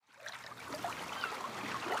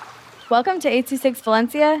Welcome to 826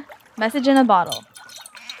 Valencia, message in a bottle.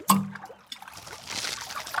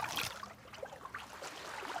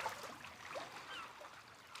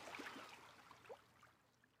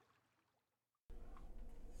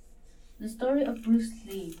 The Story of Bruce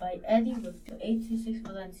Lee by Eddie with 826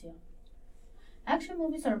 Valencia. Action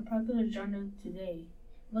movies are a popular genre today.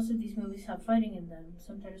 Most of these movies have fighting in them.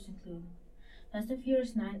 Some titles include Fast and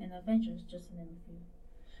Furious 9 and Avengers, just to name a few.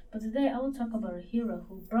 But today I will talk about a hero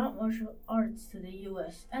who brought martial arts to the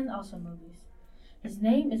US and also movies. His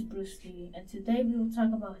name is Bruce Lee, and today we will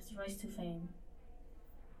talk about his rise to fame.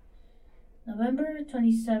 November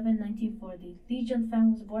 27, 1940, Li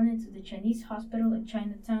Junfang was born into the Chinese hospital in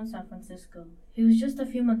Chinatown, San Francisco. He was just a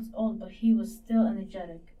few months old, but he was still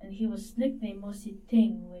energetic, and he was nicknamed Mo Si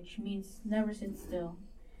Ting, which means never sit still.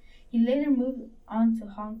 He later moved on to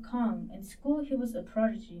Hong Kong. In school, he was a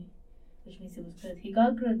prodigy, which means he was good. He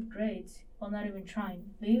got good grades while not even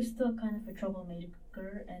trying, but he was still kind of a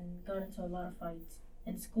troublemaker and got into a lot of fights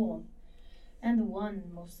in school, and won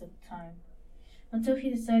most of the time, until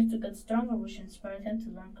he decided to get stronger, which inspired him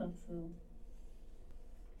to learn Kung Fu.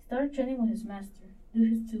 He started training with his master.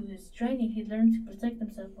 Due to his training, he learned to protect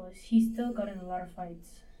himself while he still got in a lot of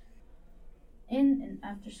fights. In and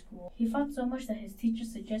after school, he fought so much that his teacher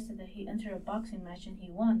suggested that he enter a boxing match, and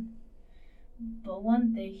he won. But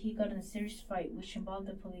one day he got in a serious fight which involved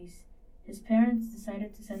the police. His parents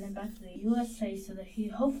decided to send him back to the USA so that he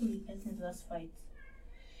hopefully gets into less fights.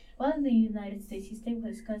 While in the United States, he stayed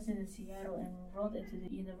with his cousin in Seattle and enrolled into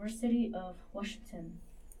the University of Washington.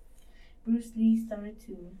 Bruce Lee started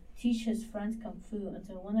to teach his friends Kung Fu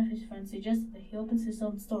until one of his friends suggested that he opens his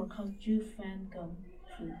own store called Ju Fan Kung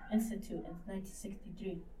Fu Institute in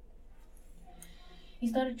 1963. He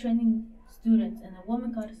started training students, and a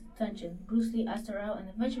woman caught his attention. Bruce Lee asked her out, and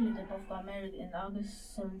eventually they both got married in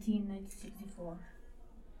August 17, 1964.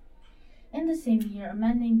 In the same year, a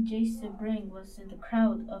man named Jay Sebring was in the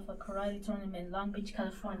crowd of a karate tournament in Long Beach,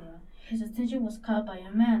 California. His attention was caught by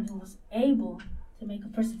a man who was able to make a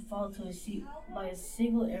person fall to his seat by a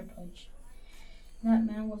single air punch. That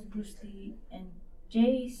man was Bruce Lee, and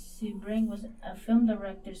Jay Sebring was a film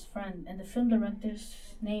director's friend, and the film director's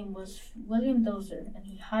name was William Dozier, and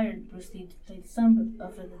he hired Bruce Lee to play the son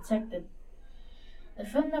of a detective. The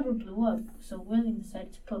film never blew up, so William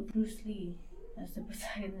decided to put Bruce Lee as the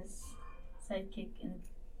protagonist, sidekick,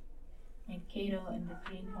 and Kato and the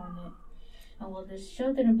Green Hornet. And while this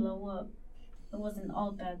show didn't blow up, it wasn't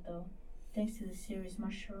all bad though. Thanks to the series,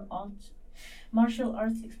 martial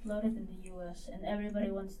arts exploded in the US, and everybody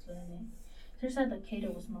wants to learn it. Turns out that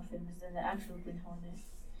Kato was more famous than the actual Green Hornet.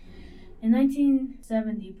 In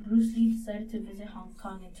 1970, Bruce Lee decided to visit Hong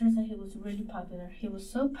Kong, and turns out he was really popular. He was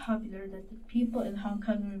so popular that the people in Hong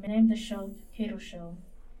Kong renamed the show Kato Show.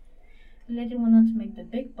 He later went on to make The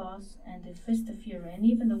Big Boss and The Fist of Fury, and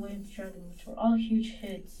even The Way of the Dragon, which were all huge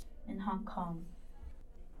hits in Hong Kong.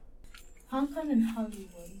 Hong Kong and Hollywood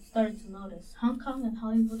started to notice. Hong Kong and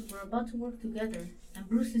Hollywood were about to work together, and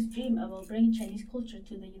Bruce's dream about bringing Chinese culture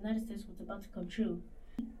to the United States was about to come true.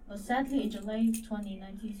 But sadly, in July 20,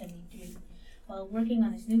 1973, while working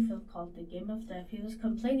on his new film called The Game of Death, he was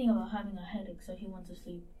complaining about having a headache, so he went to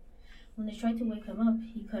sleep. When they tried to wake him up,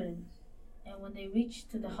 he couldn't. And when they reached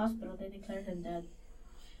to the hospital, they declared him dead.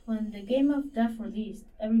 When The Game of Death released,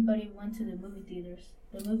 everybody went to the movie theaters.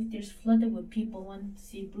 The movie theaters flooded with people wanting to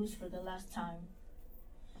see Bruce for the last time.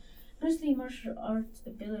 Bruce Lee's martial arts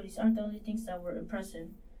abilities aren't the only things that were impressive.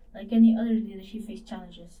 Like any other leader, he faced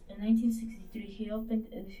challenges. In 1963, he opened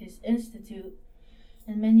his institute,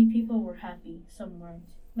 and many people were happy, some weren't.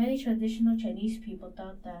 Many traditional Chinese people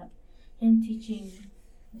thought that him teaching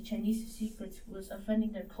the Chinese secrets was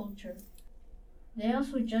offending their culture. They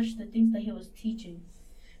also judged the things that he was teaching.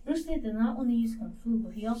 Bruce Lee did not only use Kung Fu,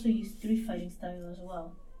 but he also used street fighting style as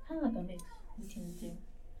well, kind of like a mix between the two.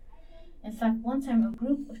 In fact, one time a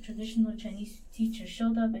group of traditional Chinese teachers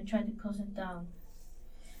showed up and tried to close him down,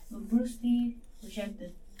 but Bruce Lee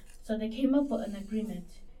rejected. So they came up with an agreement,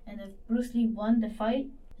 and if Bruce Lee won the fight,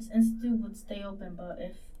 his institute would stay open, but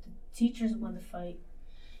if the teachers won the fight,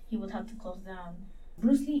 he would have to close down.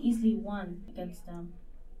 Bruce Lee easily won against them.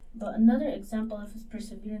 But another example of his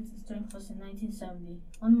perseverance and strength was in 1970.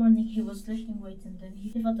 One morning he was lifting weights, and then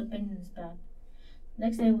he felt a pain in his back.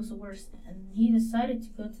 Next day was worse, and he decided to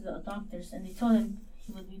go to the doctors, and they told him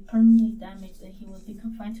he would be permanently damaged and he would be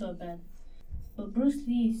confined to a bed. But Bruce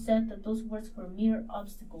Lee said that those words were mere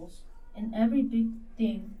obstacles. In every big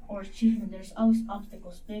thing or achievement, there's always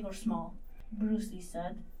obstacles, big or small, Bruce Lee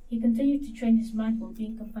said. He continued to train his mind while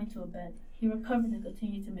being confined to a bed. He recovered and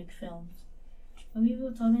continued to make films. When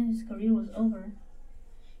people told him his career was over,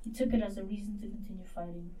 he took it as a reason to continue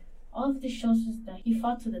fighting. All of this shows us that he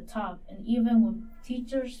fought to the top, and even when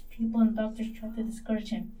teachers, people, and doctors tried to discourage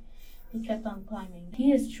him, he kept on climbing.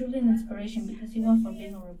 He is truly an inspiration because he went from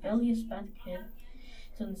being a rebellious bad kid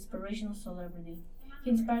to an inspirational celebrity.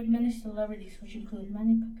 He inspired many celebrities, which include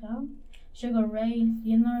Manny Pacquiao, Sugar Ray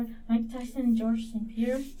Leonard, Mike Tyson, and George St.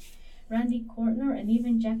 Pierre, Randy Kortner, and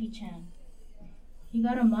even Jackie Chan. He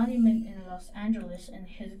got a monument in Los Angeles, and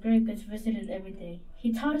his grave gets visited every day.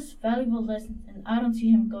 He taught us valuable lessons, and I don't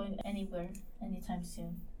see him going anywhere anytime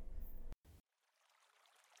soon.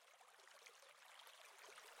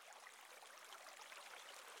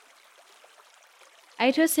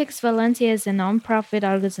 I26 Valencia is a non-profit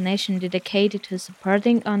organization dedicated to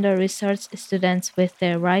supporting under-researched students with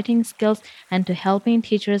their writing skills and to helping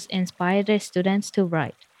teachers inspire their students to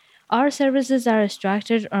write. Our services are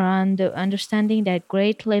structured around the understanding that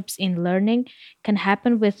great leaps in learning can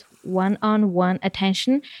happen with one-on-one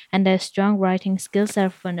attention and that strong writing skills are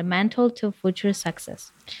fundamental to future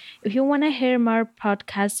success. If you want to hear more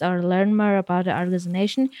podcasts or learn more about the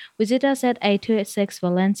organization, visit us at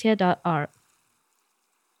a26valencia.org.